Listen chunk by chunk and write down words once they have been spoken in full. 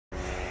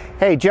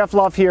Hey, Jeff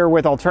Luff here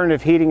with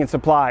Alternative Heating and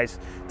Supplies.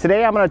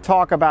 Today I'm going to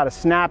talk about a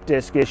snap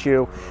disc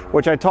issue,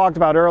 which I talked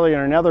about earlier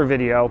in another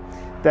video,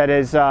 that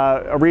is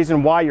a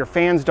reason why your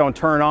fans don't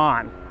turn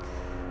on.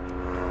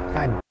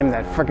 God damn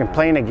that freaking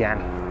plane again.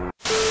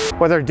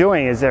 What they're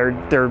doing is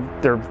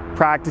they're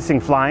practicing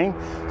flying,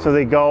 so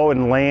they go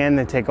and land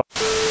and take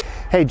off.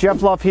 Hey,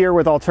 Jeff Luff here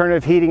with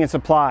Alternative Heating and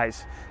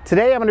Supplies.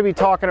 Today I'm going to be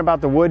talking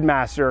about the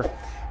Woodmaster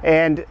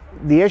and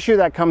the issue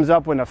that comes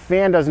up when a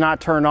fan does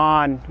not turn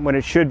on when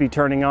it should be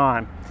turning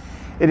on.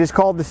 It is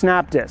called the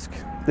snap disc.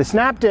 The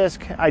snap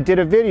disc, I did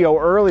a video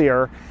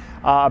earlier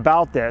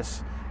about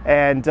this,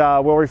 and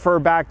we'll refer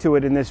back to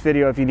it in this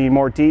video if you need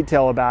more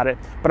detail about it.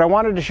 But I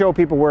wanted to show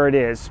people where it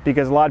is,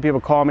 because a lot of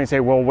people call me and say,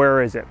 well,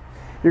 where is it?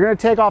 You're going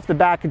to take off the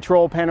back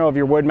control panel of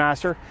your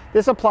Woodmaster.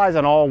 This applies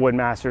on all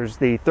Woodmasters,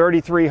 the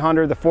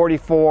 3300, the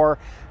 44,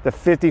 the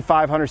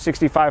 5500,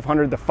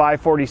 6500, the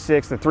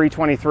 546, the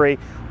 323,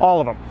 all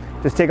of them.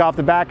 Just take off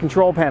the back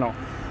control panel.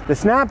 The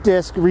snap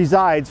disc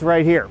resides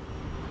right here.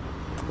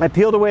 I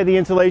peeled away the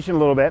insulation a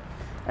little bit,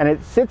 and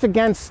it sits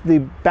against the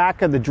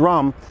back of the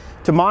drum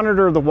to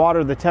monitor the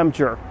water, the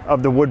temperature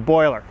of the wood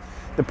boiler.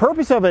 The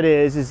purpose of it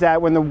is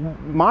that when the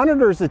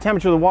monitors the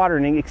temperature of the water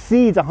and it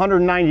exceeds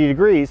 190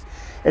 degrees,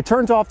 it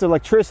turns off the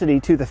electricity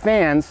to the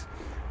fans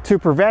to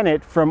prevent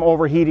it from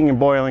overheating and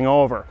boiling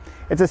over.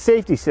 It's a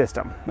safety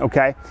system,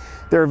 okay?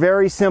 They're a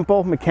very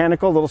simple,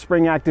 mechanical, little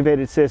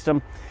spring-activated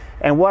system.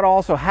 And what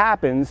also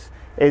happens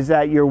is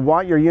that you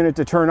want your unit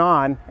to turn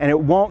on, and it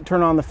won't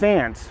turn on the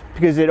fans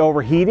because it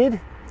overheated,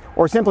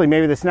 or simply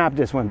maybe the snap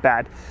disc went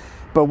bad.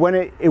 But when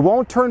it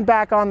won't turn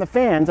back on the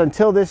fans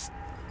until this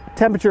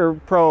temperature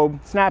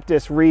probe snap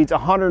disc reads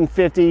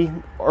 150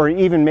 or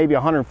even maybe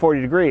 140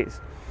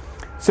 degrees.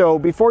 So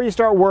before you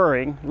start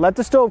worrying, let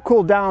the stove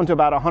cool down to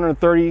about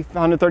 130,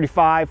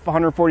 135,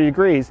 140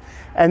 degrees,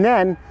 and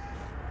then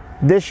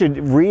this should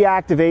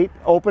reactivate,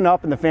 open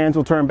up, and the fans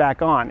will turn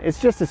back on. It's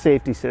just a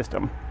safety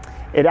system.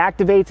 It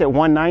activates at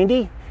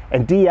 190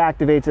 and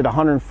deactivates at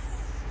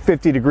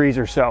 150 degrees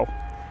or so.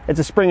 It's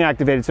a spring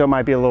activated, so it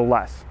might be a little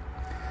less.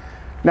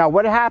 Now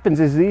what happens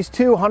is these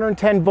two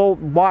 110 volt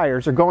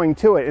wires are going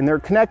to it, and they're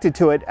connected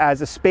to it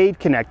as a spade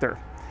connector.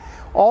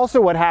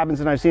 Also what happens,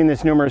 and I've seen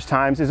this numerous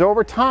times, is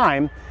over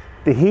time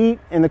the heat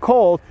and the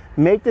cold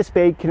make the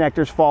spade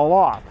connectors fall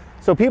off.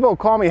 So people will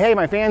call me, hey,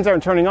 my fans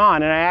aren't turning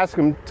on, and I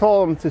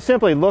told them to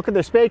simply look at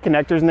their spade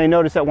connectors, and they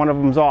notice that one of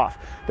them's off.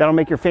 That'll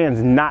make your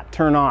fans not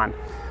turn on.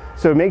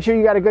 So make sure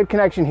you got a good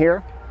connection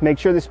here. Make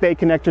sure the spade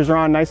connectors are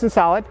on nice and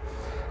solid.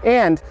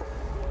 And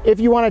if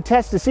you want to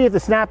test to see if the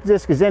snap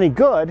disc is any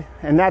good,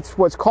 and that's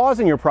what's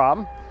causing your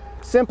problem,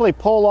 simply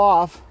pull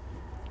off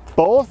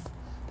both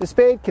the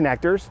spade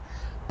connectors,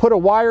 put a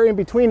wire in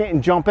between it,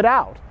 and jump it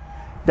out.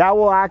 That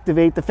will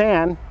activate the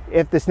fan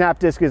if the snap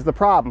disc is the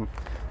problem.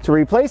 To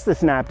replace the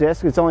snap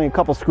disc, it's only a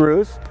couple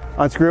screws.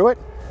 Unscrew it,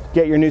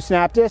 get your new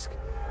snap disc.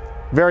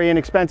 Very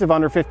inexpensive,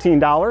 under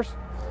 $15.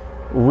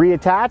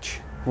 Reattach,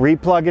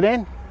 replug it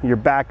in, you're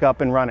back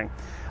up and running.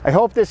 I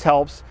hope this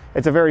helps.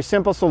 It's a very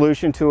simple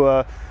solution to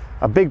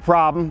a big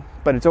problem,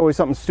 but it's always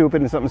something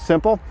stupid and something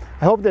simple.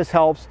 I hope this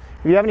helps.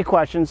 If you have any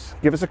questions,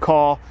 give us a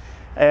call.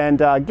 And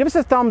give us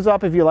a thumbs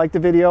up if you liked the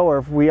video or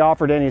if we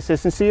offered any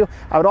assistance to you.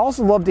 I would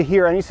also love to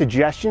hear any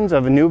suggestions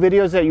of new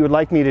videos that you would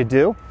like me to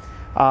do.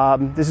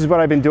 This is what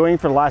I've been doing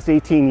for the last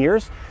 18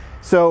 years.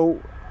 So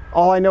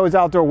all I know is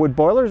outdoor wood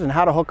boilers and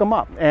how to hook them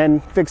up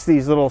and fix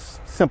these little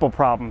simple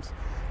problems.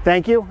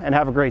 Thank you and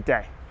have a great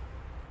day.